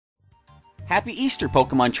Happy Easter,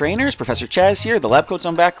 Pokemon Trainers! Professor Chaz here, the lab coat's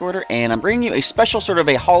on back order, and I'm bringing you a special sort of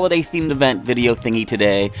a holiday-themed event video thingy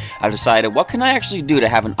today. I've decided, what can I actually do to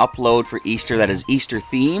have an upload for Easter that is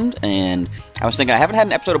Easter-themed? And I was thinking, I haven't had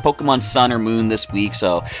an episode of Pokemon Sun or Moon this week,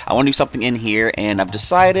 so I want to do something in here, and I've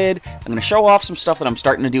decided I'm going to show off some stuff that I'm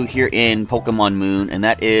starting to do here in Pokemon Moon, and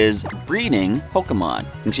that is breeding Pokemon.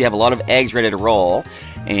 You can see I have a lot of eggs ready to roll,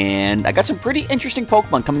 and I got some pretty interesting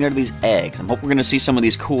Pokemon coming out of these eggs. I'm hoping we're going to see some of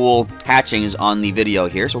these cool hatchings on the video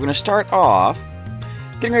here. So we're going to start off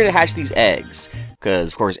getting ready to hatch these eggs,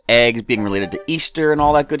 because of course eggs being related to Easter and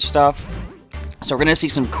all that good stuff. So we're going to see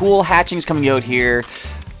some cool hatchings coming out here.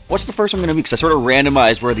 What's the first one going to be? Because I sort of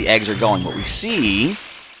randomized where the eggs are going. But we see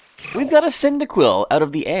we've got a Cyndaquil out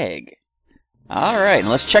of the egg. Alright, and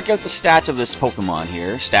let's check out the stats of this Pokemon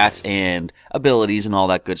here. Stats and abilities and all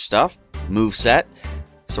that good stuff. Moveset.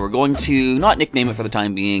 So we're going to not nickname it for the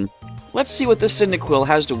time being. Let's see what this Cyndaquil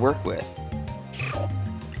has to work with.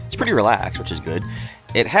 It's pretty relaxed, which is good.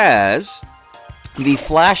 It has the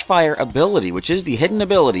Flash Fire ability, which is the hidden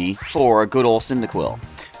ability for good old Cyndaquil.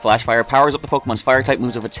 Flash Fire powers up the Pokemon's Fire-type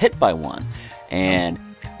moves if it's hit by one. And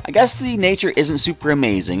I guess the nature isn't super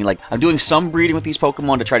amazing. Like, I'm doing some breeding with these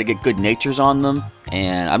Pokemon to try to get good natures on them.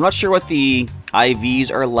 And I'm not sure what the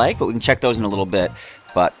IVs are like, but we can check those in a little bit.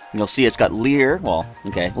 But you'll see it's got Leer,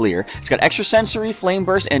 Leer. It's got Extra Sensory, Flame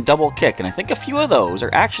Burst, and Double Kick, and I think a few of those are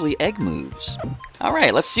actually egg moves.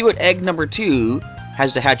 Alright, let's see what egg number 2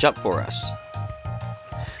 has to hatch up for us.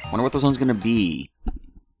 Wonder what those one's going to be.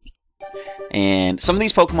 And some of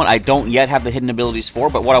these Pokemon I don't yet have the hidden abilities for,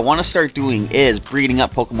 but what I want to start doing is breeding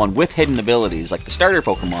up Pokemon with hidden abilities, like the starter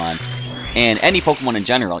Pokemon, and any Pokemon in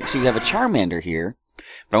general. You see we have a Charmander here.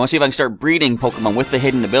 But I want to see if I can start breeding Pokemon with the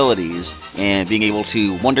hidden abilities and being able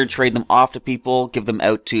to wonder trade them off to people, give them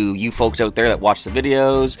out to you folks out there that watch the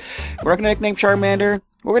videos. We're not going to nickname Charmander.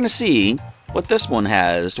 We're going to see what this one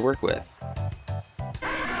has to work with.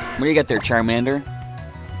 What do you get there, Charmander?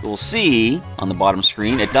 We'll see on the bottom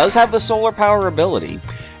screen, it does have the Solar Power ability.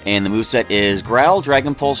 And the moveset is Growl,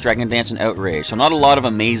 Dragon Pulse, Dragon Dance, and Outrage. So not a lot of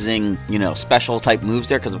amazing, special type moves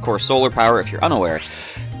there, because of course Solar Power, if you're unaware,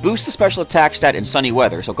 boosts the special attack stat in sunny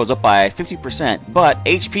weather, so it goes up by 50%, but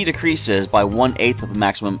HP decreases by 1/8 of the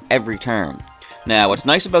maximum every turn. Now, what's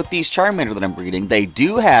nice about these Charmander that I'm breeding, they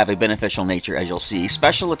do have a beneficial nature, as you'll see.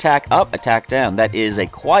 Special attack up, attack down. That is a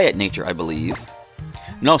quiet nature, I believe.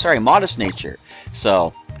 No, sorry, modest nature.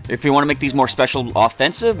 So, if you want to make these more special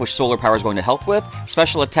offensive, which Solar Power is going to help with,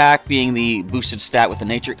 special attack being the boosted stat with the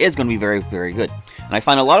nature is going to be very, very good. And I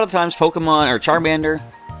find a lot of the times Pokemon, or Charmander,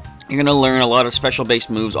 you're going to learn a lot of special-based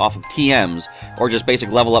moves off of TMs, or just basic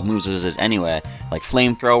level-up moves as is anyway. Like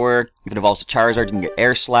Flamethrower, if it evolves to Charizard, you can get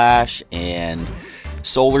Air Slash, and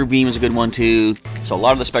Solar Beam is a good one too. So a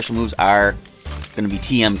lot of the special moves are going to be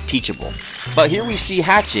TM teachable. But here we see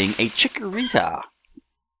hatching a Chikorita.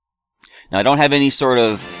 Now I don't have any sort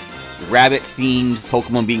of rabbit-themed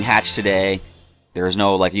Pokemon being hatched today. There is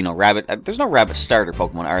no, rabbit... There's no rabbit starter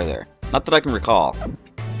Pokemon, are there? Not that I can recall.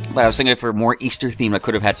 But I was thinking for more Easter theme, I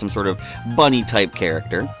could have had some sort of bunny-type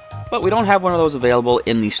character. But we don't have one of those available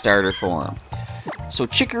in the starter form. So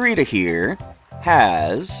Chikorita here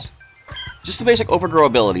has just the basic Overgrow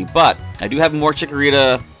ability, but I do have more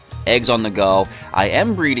Chikorita eggs on the go. I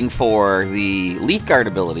am breeding for the Leaf Guard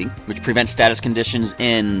ability, which prevents status conditions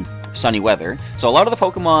in sunny weather. So a lot of the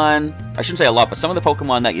Pokemon, I shouldn't say a lot, but some of the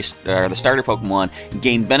Pokemon that are the starter Pokemon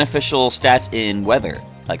gain beneficial stats in weather.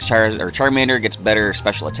 Like Charmander gets better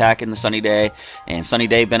special attack in the sunny day, and sunny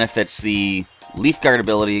day benefits the Leaf Guard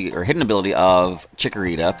ability, or hidden ability, of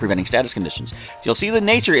Chikorita, preventing status conditions. So you'll see the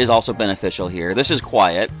nature is also beneficial here. This is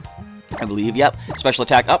quiet, I believe, yep. Special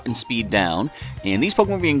attack up and speed down. And these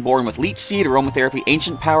Pokemon are being born with Leech Seed, Aromatherapy,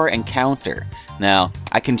 Ancient Power, and Counter. Now,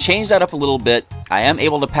 I can change that up a little bit. I am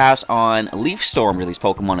able to pass on Leaf Storm to these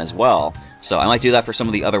Pokemon as well. So I might do that for some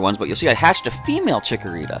of the other ones, but you'll see I hatched a female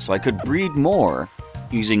Chikorita, so I could breed more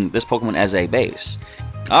using this Pokemon as a base.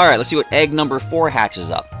 Alright, let's see what egg number 4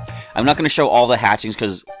 hatches up. I'm not going to show all the hatchings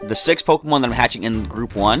because the 6 Pokemon that I'm hatching in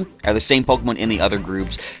Group 1 are the same Pokemon in the other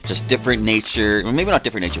groups, just different nature, or maybe not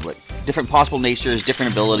different nature, but different possible natures,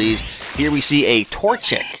 different abilities. Here we see a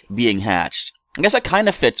Torchic being hatched. I guess that kind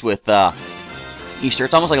of fits with Easter.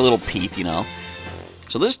 It's almost like a little peep,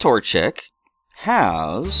 So this Torchic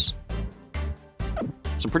has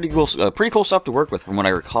some pretty cool stuff to work with from what I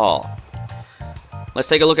recall. Let's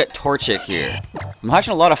take a look at Torchic here. I'm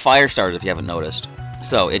hatching a lot of fire starters if you haven't noticed.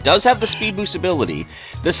 So, it does have the Speed Boost ability.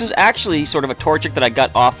 This is actually sort of a Torchic that I got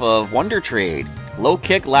off of Wonder Trade. Low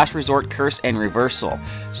Kick, Last Resort, Curse, and Reversal.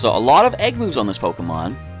 So, a lot of egg moves on this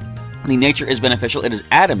Pokemon. The nature is beneficial. It is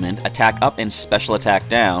adamant, attack up and special attack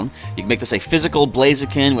down. You can make this a physical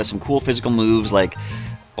Blaziken with some cool physical moves like,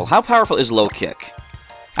 well, how powerful is low kick?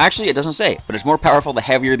 Actually, it doesn't say, but it's more powerful the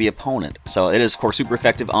heavier the opponent. So it is, of course, super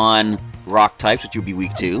effective on rock types, which you'll be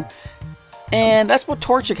weak to. And that's what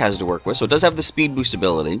Torchic has to work with, so it does have the speed boost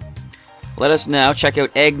ability. Let us now check out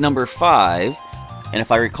egg number 5. And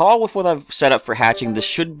if I recall with what I've set up for hatching, this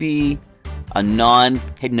should be a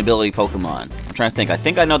non-hidden ability Pokemon. I'm trying to think. I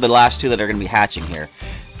think I know the last two that are going to be hatching here.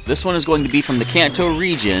 This one is going to be from the Kanto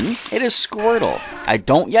region. It is Squirtle. I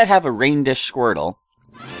don't yet have a Rain Dish Squirtle.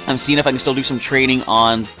 I'm seeing if I can still do some trading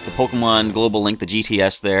on the Pokemon Global Link, the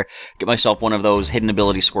GTS there. Get myself one of those hidden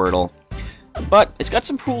ability Squirtle. But it's got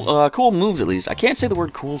some cool moves at least. I can't say the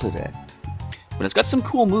word cool today. But it's got some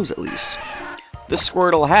cool moves at least. This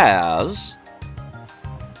Squirtle has...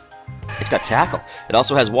 It's got Tackle. It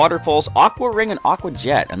also has Water Pulse, Aqua Ring, and Aqua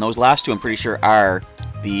Jet. And those last two I'm pretty sure are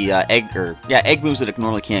the egg moves that it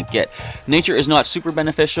normally can't get. Nature is not super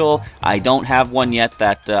beneficial. I don't have one yet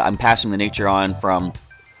that I'm passing the nature on from.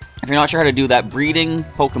 If you're not sure how to do that, breeding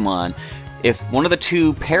Pokemon, if one of the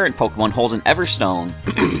two parent Pokemon holds an Everstone,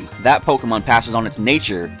 that Pokemon passes on its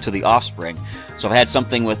nature to the offspring. So if I had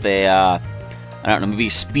something with a, I don't know, maybe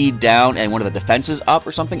speed down and one of the defenses up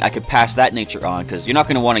or something, I could pass that nature on, because you're not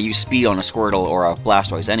going to want to use speed on a Squirtle or a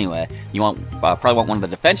Blastoise anyway. You want probably want one of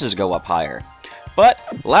the defenses to go up higher. But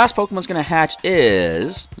the last Pokemon's going to hatch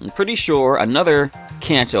is, I'm pretty sure, another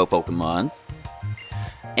Kanto Pokemon.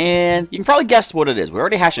 And you can probably guess what it is. We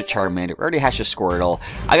already hatched a Charmander, we already hatched a Squirtle.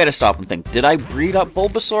 I gotta stop and think, did I breed up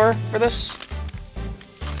Bulbasaur for this?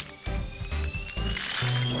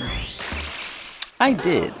 I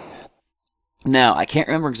did. Now, I can't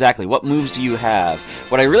remember exactly. What moves do you have?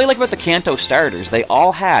 What I really like about the Kanto starters, they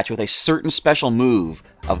all hatch with a certain special move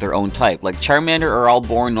of their own type. Like Charmander are all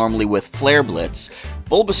born normally with Flare Blitz.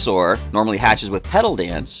 Bulbasaur normally hatches with Petal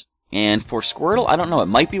Dance. And for Squirtle, I don't know, it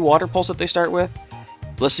might be Water Pulse that they start with.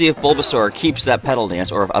 Let's see if Bulbasaur keeps that Petal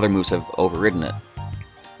Dance or if other moves have overridden it.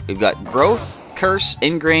 We've got Growth, Curse,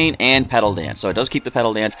 Ingrain, and Petal Dance. So it does keep the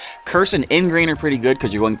Petal Dance. Curse and Ingrain are pretty good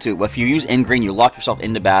because you're going to, if you use Ingrain, you lock yourself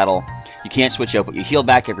into battle. You can't switch out, but you heal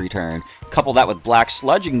back every turn. Couple that with Black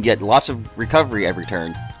Sludge, you can get lots of recovery every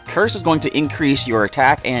turn. Curse is going to increase your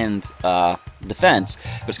attack and defense,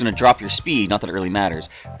 but it's going to drop your speed, not that it really matters.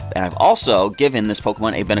 And I've also given this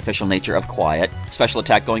Pokemon a beneficial nature of Quiet, special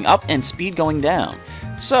attack going up and speed going down.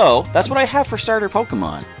 So, that's what I have for starter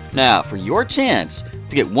Pokemon. Now, for your chance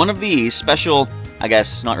to get one of these special, I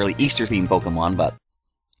guess not really Easter-themed Pokemon, but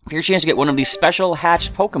for your chance to get one of these special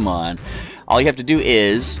hatched Pokemon, all you have to do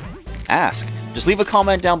is ask. Just leave a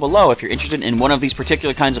comment down below if you're interested in one of these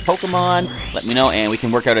particular kinds of Pokemon. Let me know, and we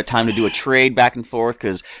can work out a time to do a trade back and forth,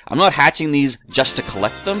 because I'm not hatching these just to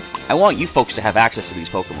collect them. I want you folks to have access to these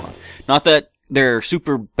Pokemon. Not that they're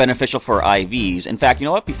super beneficial for IVs. In fact, you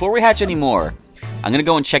know what? Before we hatch any more, I'm going to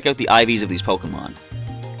go and check out the IVs of these Pokemon.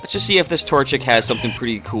 Let's just see if this Torchic has something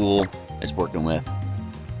pretty cool it's working with.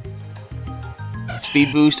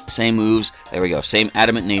 Speed Boost, same moves. There we go, same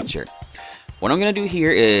Adamant Nature. What I'm going to do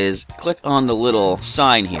here is click on the little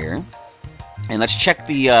sign here, and let's check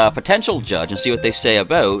the potential judge and see what they say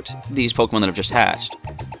about these Pokemon that have just hatched.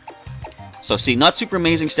 So see, not super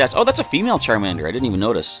amazing stats. Oh, that's a female Charmander, I didn't even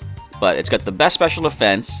notice. But it's got the best special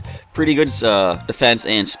defense, pretty good defense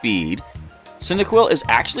and speed. Cyndaquil is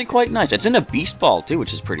actually quite nice. It's in a Beast Ball too,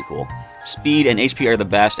 which is pretty cool. Speed and HP are the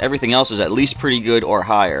best. Everything else is at least pretty good or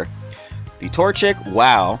higher. The Torchic,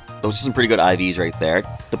 wow, those are some pretty good IVs right there.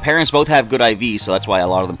 The parents both have good IVs, so that's why a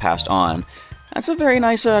lot of them passed on. That's a very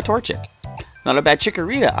nice Torchic. Not a bad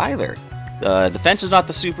Chikorita either. Defense is not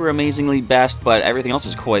the super amazingly best, but everything else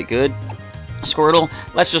is quite good. Squirtle,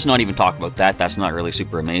 let's just not even talk about that. That's not really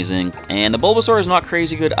super amazing. And the Bulbasaur is not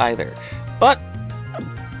crazy good either. But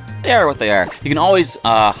they are what they are. You can always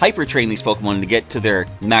hyper train these Pokemon to get to their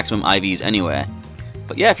maximum IVs anyway.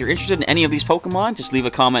 But yeah, if you're interested in any of these Pokemon, just leave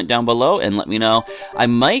a comment down below and let me know. I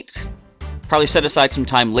might probably set aside some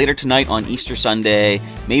time later tonight on Easter Sunday,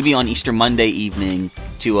 maybe on Easter Monday evening,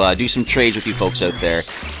 to do some trades with you folks out there.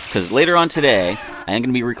 Because later on today, I am going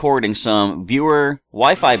to be recording some viewer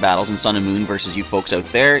Wi-Fi battles in Sun and Moon versus you folks out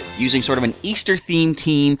there, using sort of an Easter-themed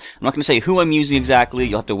team. I'm not going to say who I'm using exactly.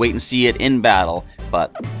 You'll have to wait and see it in battle,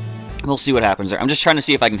 but we'll see what happens there. I'm just trying to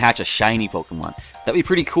see if I can hatch a shiny Pokemon. That'd be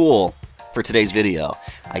pretty cool for today's video.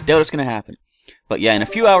 I doubt it's going to happen. But yeah, in a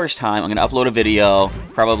few hours' time, I'm going to upload a video.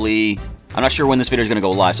 Probably, I'm not sure when this video is going to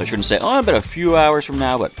go live, so I shouldn't say, oh, about a few hours from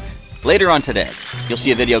now, but later on today, you'll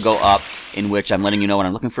see a video go up in which I'm letting you know when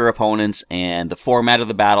I'm looking for opponents and the format of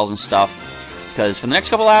the battles and stuff. Because for the next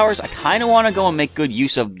couple hours, I kind of want to go and make good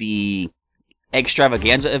use of the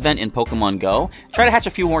Extravaganza event in Pokemon Go. Try to hatch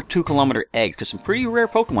a few more 2-kilometer eggs, because some pretty rare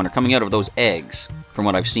Pokemon are coming out of those eggs, from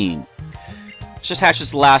what I've seen. Let's just hatch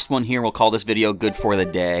this last one here. We'll call this video good for the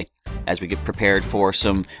day, as we get prepared for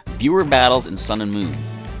some viewer battles in Sun and Moon.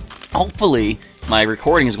 Hopefully, my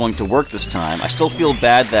recording is going to work this time. I still feel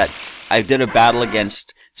bad that I did a battle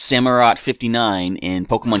against Samurott59 in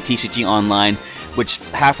Pokemon TCG Online, which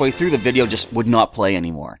halfway through the video just would not play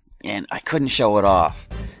anymore. And I couldn't show it off.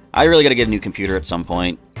 I really gotta get a new computer at some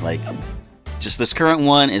point. Like, just this current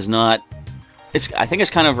one is not... I think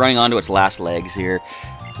it's kind of running onto its last legs here,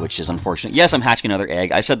 which is unfortunate. Yes, I'm hatching another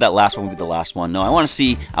egg. I said that last one would be the last one. No, I want to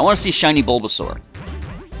see shiny Bulbasaur.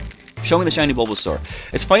 Show me the shiny Bulbasaur.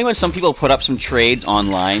 It's funny when some people put up some trades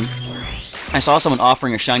online. I saw someone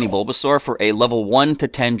offering a shiny Bulbasaur for a level 1 to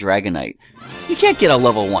 10 Dragonite. You can't get a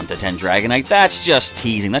level 1 to 10 Dragonite. That's just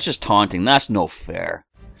teasing. That's just taunting. That's no fair.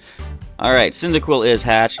 Alright, Cyndaquil is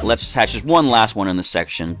hatched. Let's hatch just one last one in this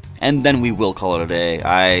section, and then we will call it a day.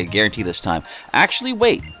 I guarantee this time. Actually,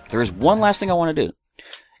 wait. There is one last thing I want to do.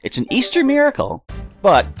 It's an Easter miracle,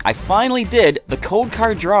 but I finally did the code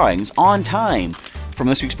card drawings on time from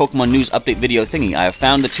this week's Pokemon News Update video thingy. I have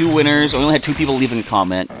found the 2 winners. I only had 2 people leaving a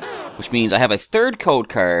comment, which means I have a 3rd code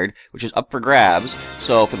card, which is up for grabs.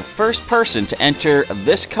 So for the first person to enter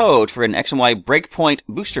this code for an X and Y BREAKpoint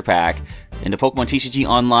booster pack into Pokemon TCG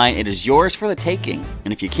Online, it is yours for the taking.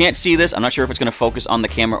 And if you can't see this, I'm not sure if it's going to focus on the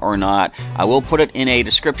camera or not. I will put it in a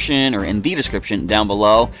description, or in the description down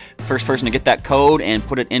below. First person to get that code and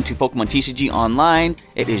put it into Pokemon TCG Online,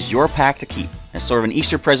 it is your pack to keep. It's sort of an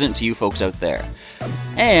Easter present to you folks out there.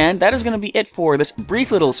 And that is going to be it for this brief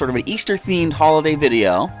little sort of an Easter-themed holiday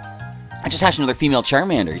video. I just hatched another female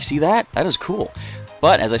Charmander. You see that? That is cool.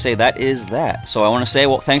 But, as I say, that is that. So I want to say,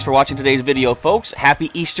 well, thanks for watching today's video, folks. Happy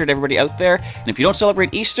Easter to everybody out there. And if you don't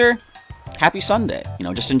celebrate Easter, happy Sunday. You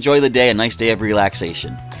know, just enjoy the day, a nice day of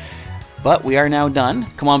relaxation. But we are now done.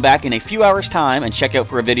 Come on back in a few hours' time and check out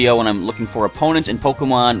for a video when I'm looking for opponents in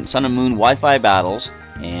Pokemon Sun and Moon Wi-Fi battles.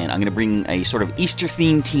 And I'm going to bring a sort of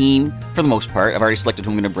Easter-themed team for the most part. I've already selected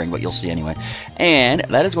who I'm going to bring, but you'll see anyway. And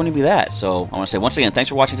that is going to be that. So I want to say once again, thanks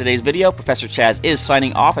for watching today's video. Professor Chaz is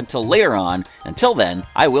signing off until later on. Until then,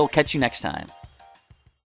 I will catch you next time.